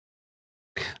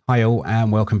Hi all,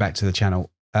 and welcome back to the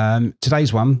channel.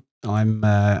 Today's one,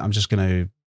 I'm just going to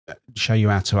show you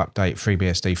how to update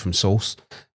FreeBSD from source.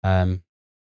 Fairly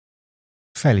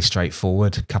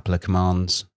straightforward, a couple of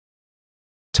commands.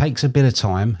 Takes a bit of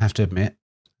time, have to admit,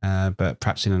 but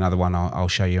perhaps in another one I'll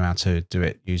show you how to do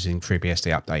it using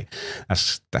FreeBSD update.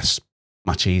 That's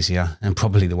much easier and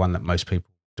probably the one that most people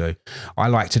do. I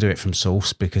like to do it from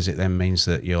source because it then means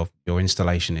that your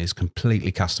installation is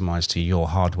completely customized to your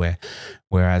hardware,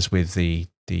 whereas with the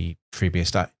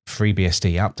FreeBSD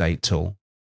update tool,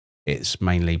 it's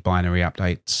mainly binary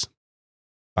updates.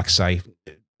 Like I say,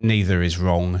 neither is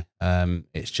wrong.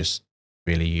 It's just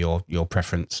really your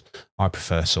preference. I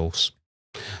prefer source.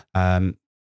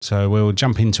 So we'll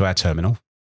jump into our terminal.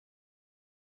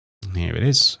 Here it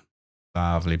is,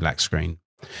 lovely black screen.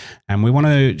 And we want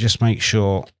to just make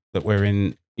sure that we're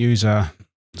in user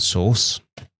source.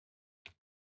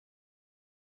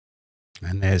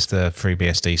 And there's the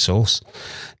FreeBSD source.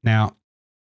 Now,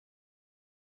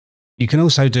 you can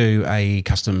also do a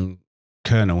custom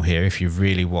kernel here if you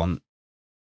really want.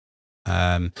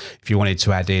 If you wanted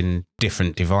to add in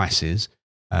different devices,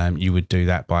 you would do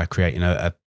that by creating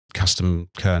a custom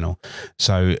kernel.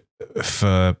 So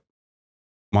for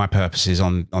my purposes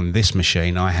on this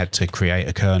machine, I had to create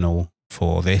a kernel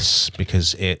for this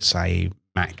because it's a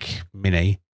Mac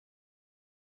Mini.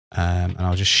 And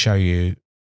I'll just show you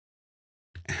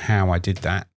how I did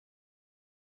that.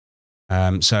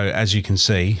 So as you can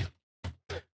see,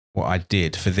 what I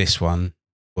did for this one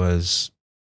was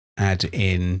add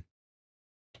in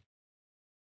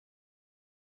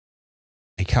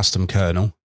a custom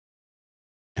kernel,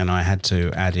 and I had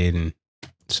to add in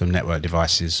some network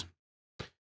devices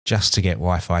just to get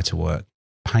Wi-Fi to work.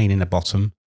 Pain in the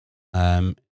bottom,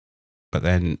 but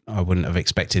then I wouldn't have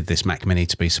expected this Mac Mini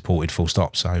to be supported full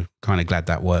stop, so kind of glad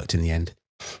that worked in the end.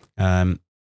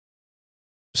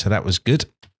 So that was good.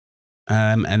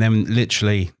 And then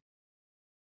literally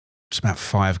it's about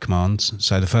 5 commands.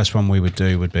 So the first one we would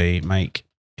do would be make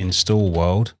install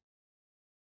world.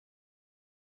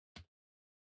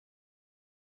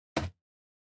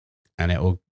 And it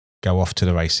will go off to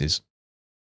the races.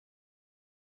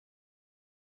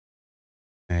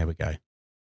 There we go.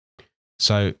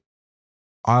 So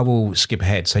I will skip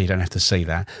ahead so you don't have to see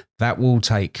that. That will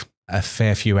take a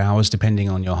fair few hours depending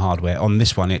on your hardware. On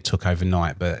this one, it took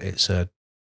overnight, but it's a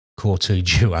Core 2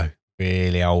 Duo,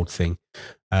 really old thing.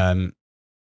 Yeah,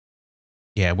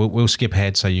 we'll skip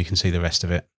ahead so you can see the rest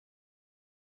of it.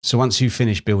 So once you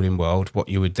finish building world, what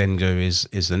you would then do is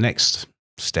the next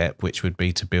step, which would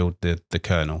be to build the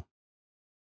kernel,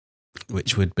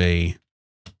 which would be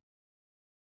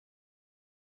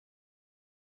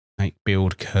make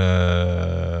build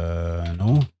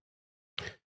kernel,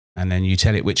 and then you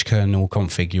tell it which kernel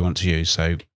config you want to use.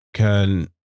 So kern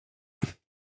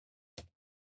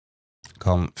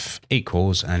conf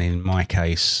equals, and in my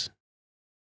case,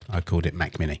 I called it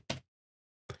Mac Mini.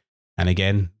 And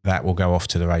again, that will go off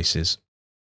to the races.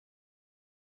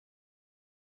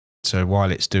 So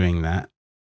while it's doing that,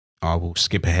 I will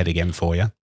skip ahead again for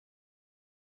you.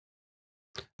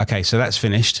 Okay, so that's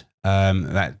finished.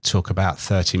 That took about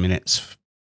 30 minutes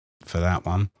for that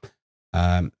one.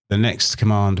 The next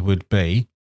command would be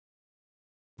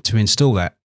to install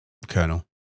that kernel.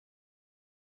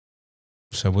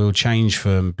 So we'll change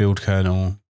from build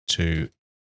kernel to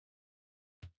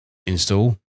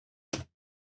install.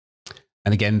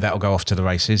 And again, that'll go off to the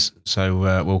races.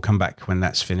 So we'll come back when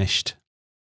that's finished.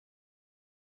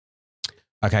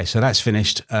 Okay, so that's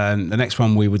finished. The next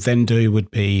one we would then do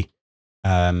would be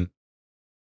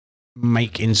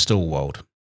make install world.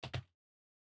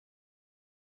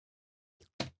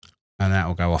 And that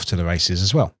will go off to the races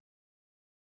as well.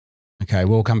 Okay,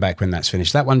 we'll come back when that's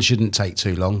finished. That one shouldn't take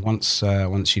too long. Once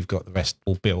you've got the rest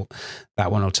all built,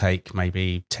 that one will take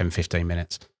maybe 10-15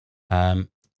 minutes.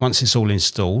 Once it's all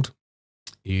installed,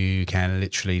 you can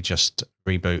literally just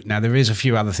reboot. Now, there is a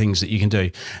few other things that you can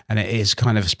do, and it is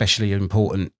kind of especially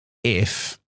important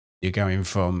if you're going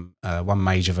from one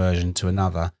major version to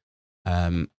another.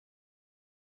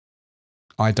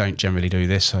 I don't generally do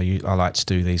this. I like to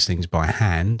do these things by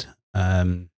hand.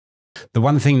 The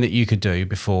one thing that you could do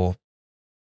before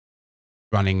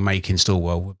running make install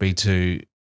world would be to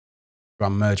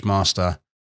run merge master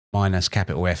minus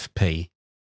capital FP,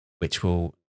 which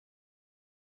will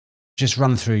just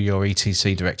run through your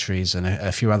etc directories and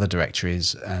a few other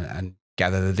directories and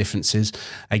gather the differences.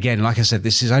 Again, like I said,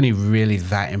 this is only really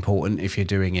that important if you're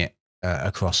doing it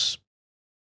across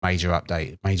major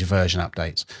version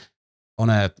updates. On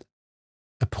a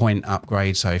point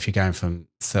upgrade, so if you're going from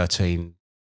 13.0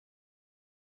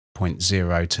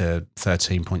 to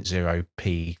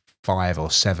 13.0p 5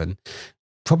 or 7,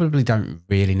 probably don't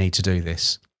really need to do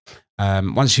this.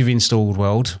 Once you've installed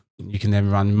World, you can then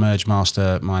run merge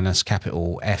master minus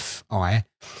capital FI,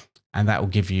 and that will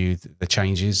give you the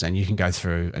changes, and you can go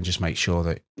through and just make sure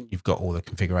that you've got all the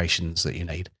configurations that you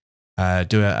need.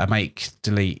 Do a make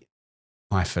delete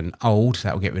 -old,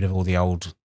 that will get rid of all the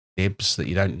old libs that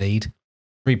you don't need.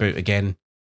 Reboot again,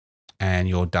 and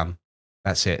you're done.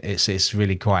 That's it. It's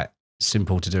really quite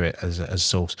simple to do it as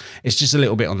source. It's just a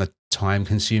little bit on the time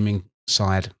consuming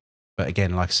side, but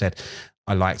again, like I said,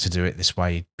 I like to do it this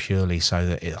way purely so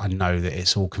that I know that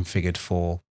it's all configured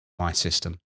for my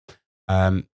system.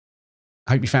 I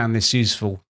hope you found this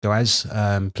useful, guys.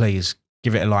 Please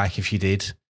give it a like if you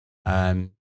did.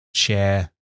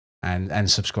 Share and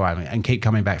subscribe, and keep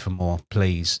coming back for more,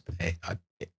 please.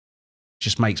 It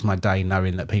just makes my day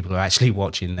knowing that people are actually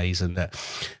watching these and that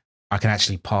I can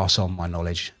actually pass on my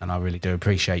knowledge, and I really do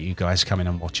appreciate you guys coming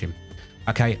and watching.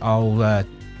 Okay, I'll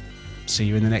see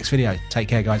you in the next video. Take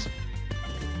care, guys.